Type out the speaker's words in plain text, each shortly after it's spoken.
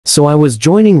So I was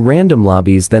joining random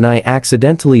lobbies, then I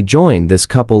accidentally joined this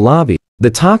couple lobby.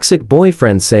 The toxic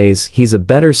boyfriend says he's a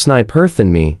better sniper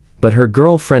than me, but her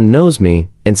girlfriend knows me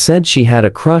and said she had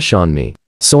a crush on me.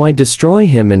 So I destroy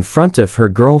him in front of her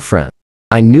girlfriend.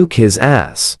 I nuke his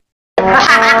ass.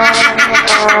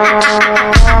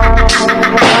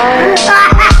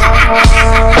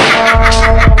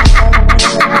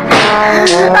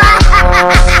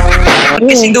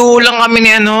 Kasi lang kami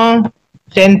ni ano,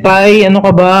 Senpai, ano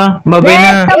ka ba? Mabay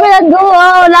na. Kami nag-go,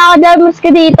 wala ka dyan, maski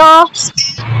dito.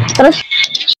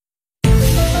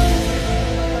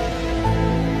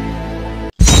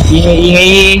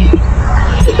 Ingay.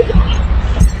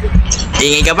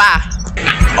 Ingay ka ba?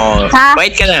 Oh, ha?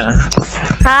 Wait ka na.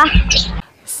 Ha?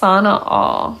 Sana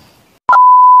all.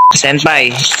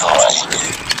 Senpai.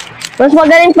 Mas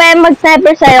magaling pa yung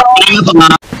mag-sniper sa'yo.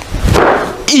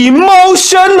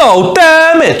 Emotional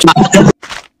damage!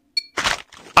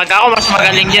 Pag ako mas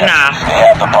magaling dyan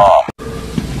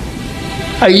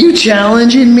Are you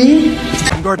challenging me?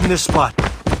 I'm guarding this spot.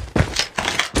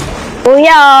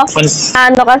 Kuya,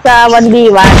 ano ka sa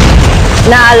 1v1?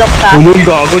 Naalok ka.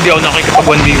 Gago, di ako nakikipag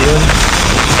 1v1.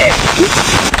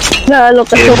 Naalok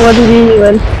ka sa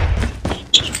 1v1.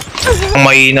 Ang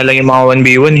mahina lang yung mga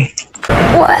 1v1 eh.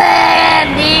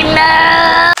 Pwede na!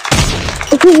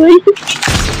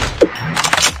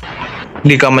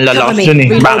 Hindi ka malalakas dun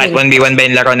eh. Bakit 1v1 ba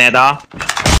yung laro neto?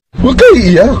 Huwag kayo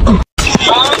iyak.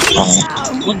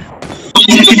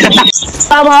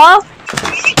 Tama?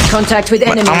 Contact with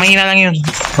enemy. Ang mahina lang yun.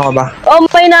 Ano ba? Oh,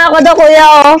 may na ako daw, kuya,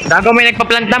 oh. Gago, may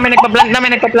nagpa-plant na.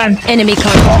 Enemy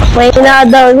contact. May na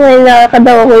ka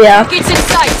daw, kuya. It's in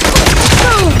sight.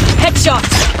 Boom! Headshot.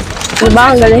 Diba,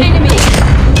 ang galing? Enemy.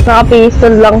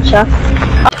 Naka-pistol lang siya.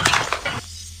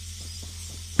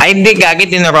 Ay, hindi, gagi.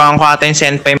 Tinuruan ko ata yung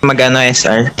Senpai mag-ano,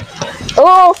 SR.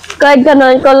 Oo, kahit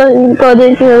ganun, ko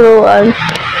din tinuruan.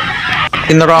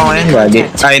 Tinuruan ko yan, gagi.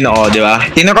 Ay, noo, di ba?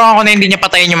 Tinuruan ko na hindi niya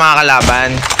patayin yung mga kalaban.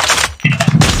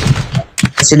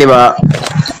 Kasi di ba,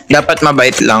 dapat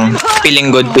mabait lang.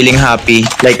 Feeling good, feeling happy.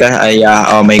 Like,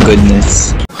 oh my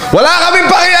goodness. Wala kaming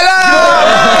pakialam!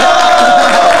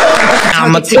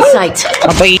 Target's in sight.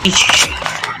 Kapay.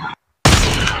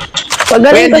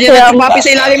 Magaling kasi Pwede ako. papi sa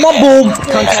ilalim mo, boob.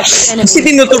 Contact with enemy. Kasi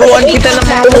tinuturuan kita ng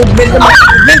mga movement.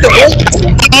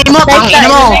 Tangin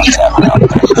mo.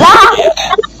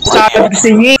 Sabi ko sa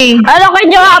inyo eh. Ano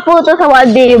kayo nga po ito sa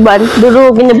 1v1?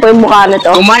 Durugin niyo po yung mukha na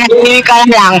to. Kung manahimik ka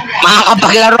lang,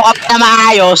 makakapaglaro ka pa na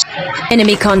maayos.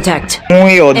 Enemy contact.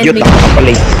 Ngayon, yun ang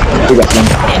kapalay. Tugat lang.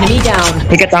 Enemy down.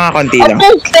 Hikat nga konti At lang.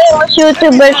 least famous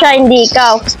YouTuber siya, hindi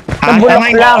ikaw. Nabulok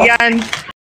Tama lang. yan.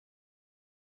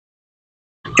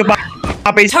 Chupa.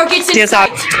 Kapay Target's in siya sa...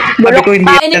 sight. Sabi ko hindi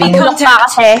Enemy yan. Bulok ka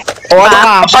kasi. O, ano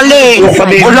ka? Pali!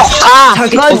 Bulok ka!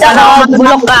 Gold ako,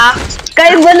 bulok ka.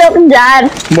 Kayo bulok dyan.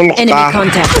 Bulok Enemy ka.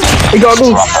 contact.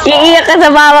 Igago. Iiyak ka sa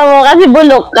mama mo kasi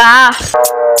bulok ka.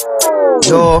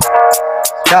 Yo,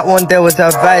 that one there was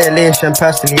a violation.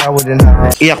 Personally, I wouldn't have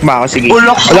it. Iyak ba ako? Sige.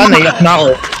 Bulok. Wala, naiyak na ako.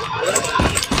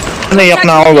 Naiyak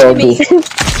na ako, gago.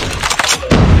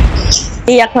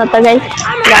 Iyak na to, guys.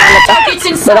 Wala na to. Target's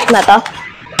in Bulok sight. na to.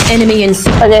 Enemy in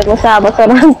sight. Pagay mo sa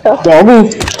basurahan to. Gago.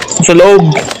 Sa loob.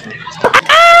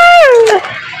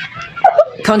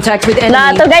 Contact with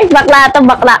Bakla enemy. to, guys. Bakla to,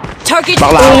 bakla. Target.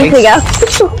 Bakla. Uy, sigaw.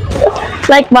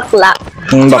 Like bakla.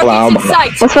 Bakla ako, Target's in bakla.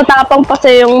 sight. Mas matapang pa sa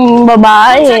yung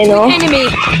babae, Contact no? with enemy.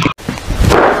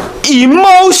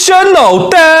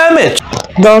 Emotional damage!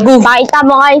 Gago. Pakita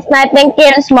mo nga yung sniping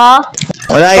kills mo.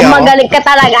 Wala, Kung ayaw. magaling ka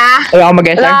talaga. Ayaw ako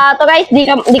mag-SR. Wala to, guys.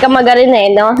 Di ka magaling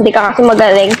eh, no? Di ka kasi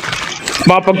magaling.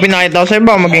 Baka pag pinakita ko sa'yo,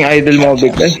 baka maging idol mo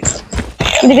big guys.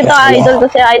 Hindi kita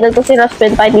idol ko si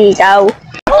Rospin pa, hindi ikaw.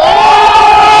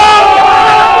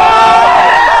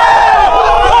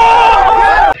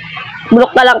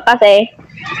 Bulok ka lang kasi.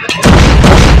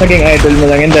 Maging idol mo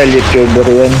lang yun dahil YouTuber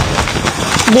yun.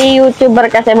 Di YouTuber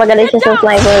kasi magaling siya sa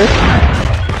sniper.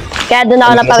 Kaya doon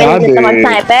ako napawin sa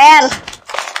mag-sniper.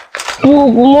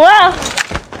 Bubo mo ah.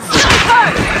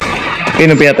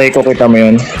 Sino pinatay ko, kita mo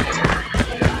yun?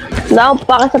 Wala akong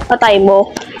paka sa patay mo.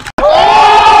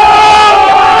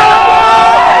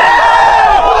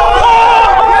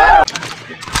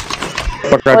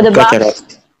 O, diba? Pagkacharot.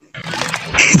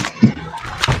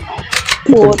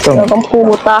 Puta, kang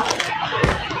puta.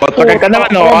 Pagkacharot ka naman,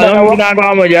 no? Anong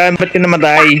ginagawa mo dyan? Ba't ka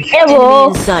namatay?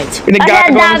 Ewo. In sight. Kasi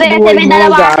ang dami kasi may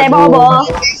dalawa kasi, bobo.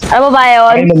 Ano ba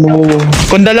yun? Ay, no.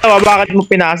 Kung dalawa, bakit mo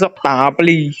pinasok? Tanga,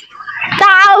 please.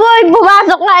 Tawoy!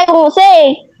 Pumasok na yung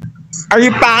huse. Are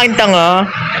you fucking tanga?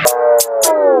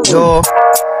 Yo,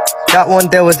 that one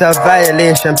there was a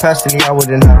violation. Personally, I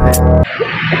wouldn't have it.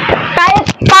 Kahit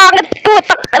pangit po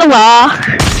Ano ba?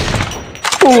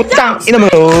 Putang ina mo.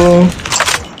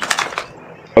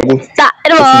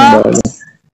 Ano ba?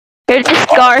 You're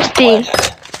disgusting.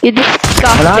 You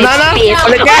disgusting. Ala.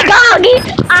 Ulit ka. Gagi!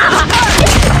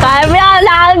 Kaya mo yan,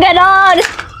 wala kang ganon.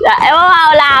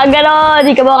 Wala kang ganon.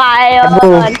 Di ka mo kaya yun.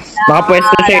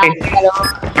 Nakapwesto siya eh.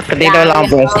 Dito lang ang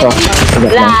pwesto.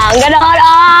 Wala kang ganon.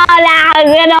 Wala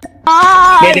kang ganon.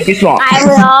 Get kiss mo. Kaya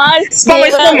mo yun. Di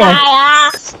ko na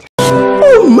kaya.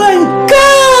 Oh my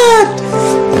God!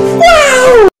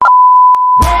 Wow!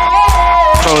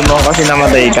 So, no, kasi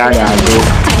namatay ka, gago.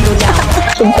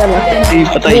 Sub ka na. Hindi,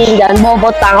 patay. Bindan,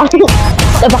 bobotang.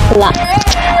 Sa bakla.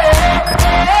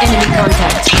 Enemy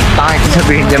contact. Takay ko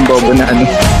sabihin dyan, bobo na ano.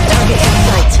 Target in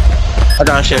sight.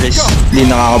 Atrasheris, hindi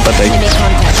nakakapatay. Enemy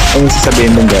contact. Ano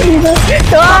sasabihin mo, guys?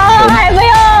 Wow! Kaya mo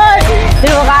yun! Di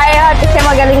mo kaya yun kasi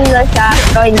magaling na siya.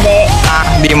 Ikaw hindi.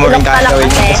 Hindi mo rin kakawin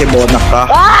kasi bonak ka.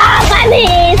 Wow!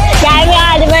 Panis! Kaya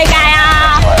nga, di mo yung kaya!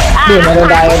 Hindi,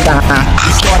 managayod na ka.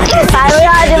 Sabi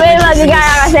nga, di mo yung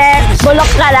magigaya kasi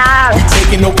bulok ka lang.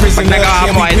 Pag nagawa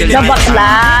mo, idol Na bakla.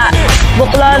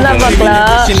 Bukla na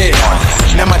bakla.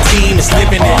 Now my team is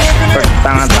living it.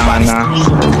 Tanga-tanga na.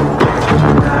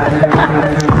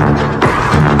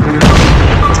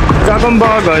 Sakang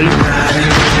bagal.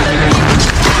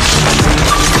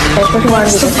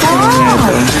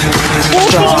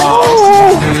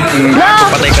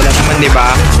 Patay ka lang naman, di ba?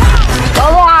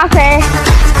 Oo kasi.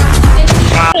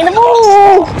 Ina mo!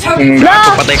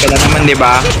 Patay ka lang naman, di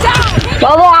ba?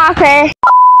 Oo kasi.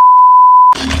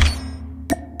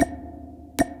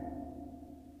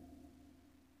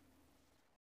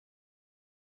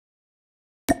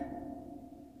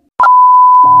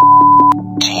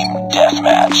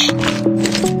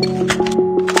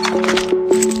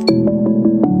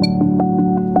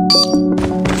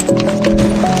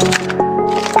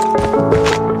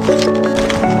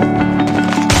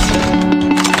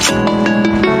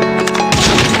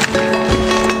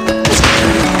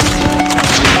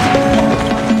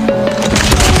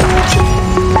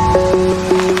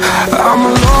 I'm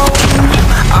alone,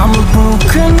 I'm a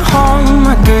broken home.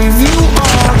 I gave you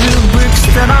all the bricks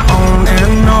that I own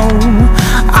and know.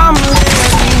 I'm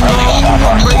letting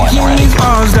go, breaking these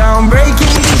walls down,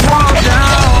 breaking these walls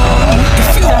down.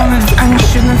 If you want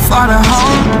adventure, then fly to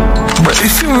home. But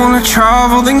if you wanna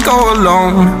travel, then go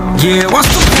alone. Yeah,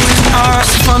 what's the point in us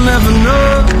if I never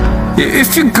know? Yeah,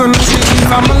 if you're gonna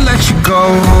leave, I'ma let you go.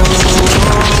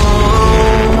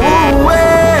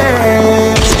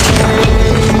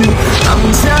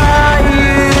 I'm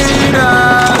tired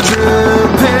of the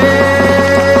pain.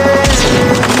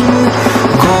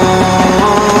 Go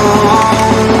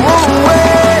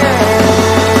away.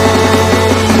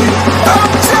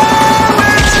 I'm tired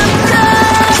of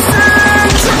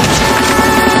dancing.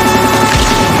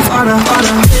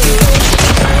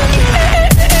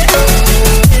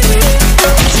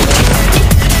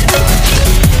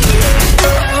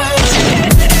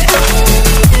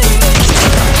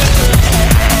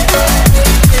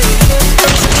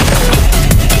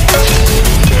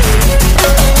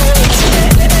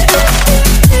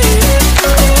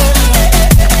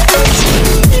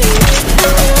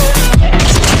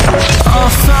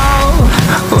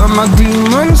 My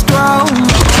demons dwell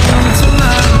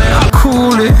tonight, man, I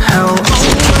call it hell. Oh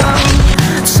well,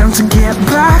 it's time to get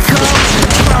back up,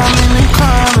 climbing and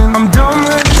climbing. I'm done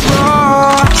with this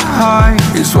ride,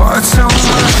 is what I tell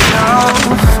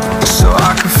myself, so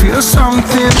I can feel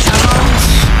something else.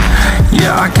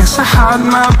 Yeah, I guess I had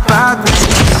my bad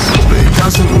days, but it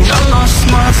doesn't mean I lost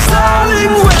my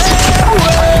styling.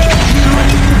 Where you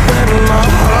when my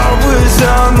heart was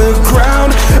on the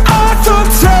ground? I thought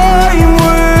time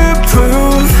would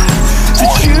prove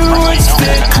that you would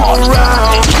stick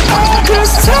around.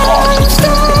 Cause time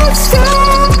stops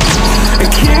still, a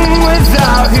king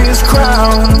without his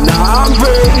crown. Now I'm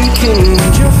breaking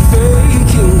and you're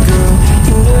faking, girl.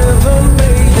 You never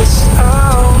made a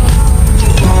sound.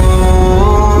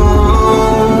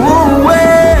 Oh,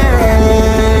 wait,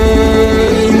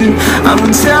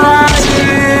 I'm tired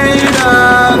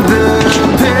of the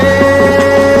pain.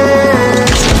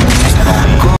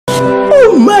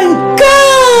 Oh my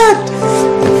God!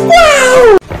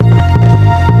 Wow!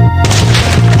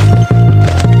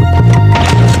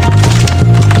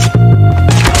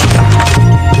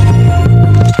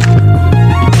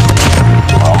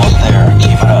 Almost there.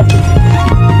 Keep it up.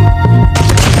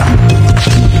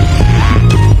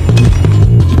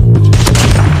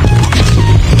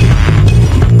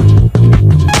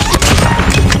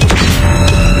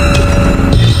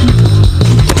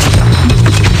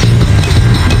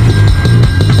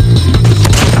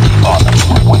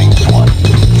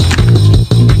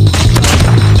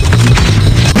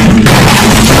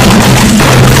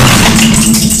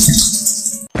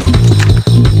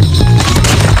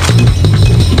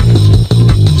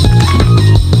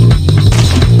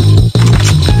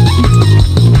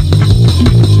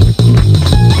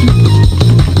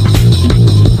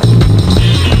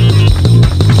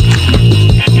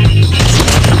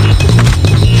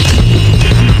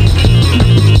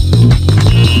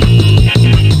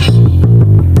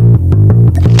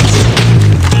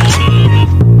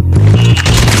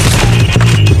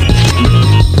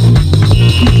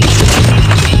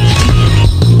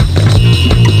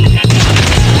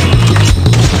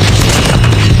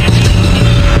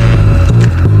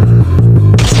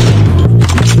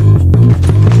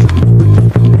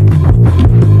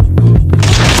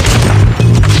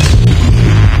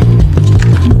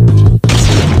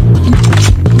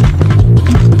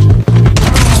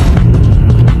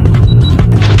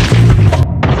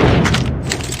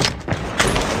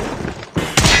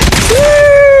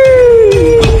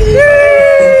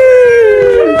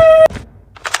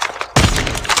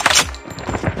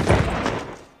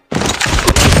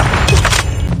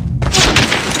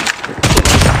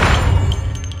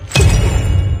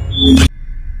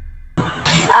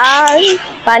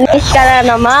 Panish ka na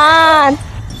naman.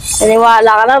 Naniwala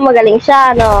ka na, magaling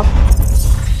siya, no?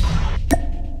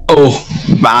 Oh,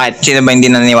 bakit? Sino ba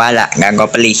hindi naniwala? Gago,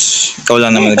 please. Ikaw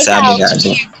lang naman nagsabi,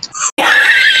 gago.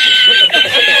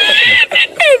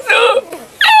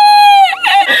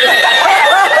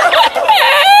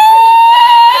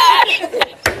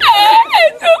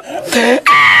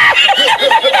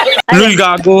 Lul,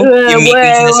 gago. Yung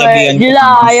ngipin sinasabihan ko.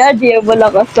 Dilaya, di mo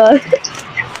lakasan.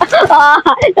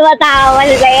 Tumatawa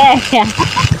na sa'yo.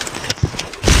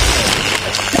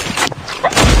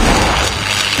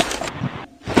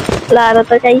 Klaro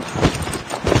to, guys.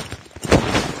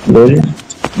 Lul,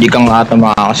 di ka nga ata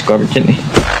makakascore dyan eh.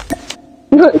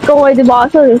 Ikaw nga, di ba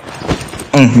kasi?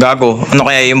 Gago. Ano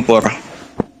kaya yung 4?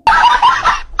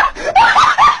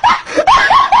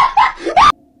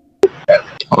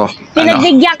 Oh,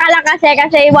 Pinagbigyan ka lang kasi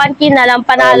 1 kill na lang,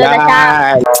 panalo na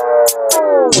siya.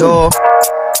 Yo,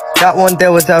 that one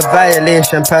there was a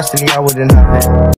violation. Personally, I wouldn't have it.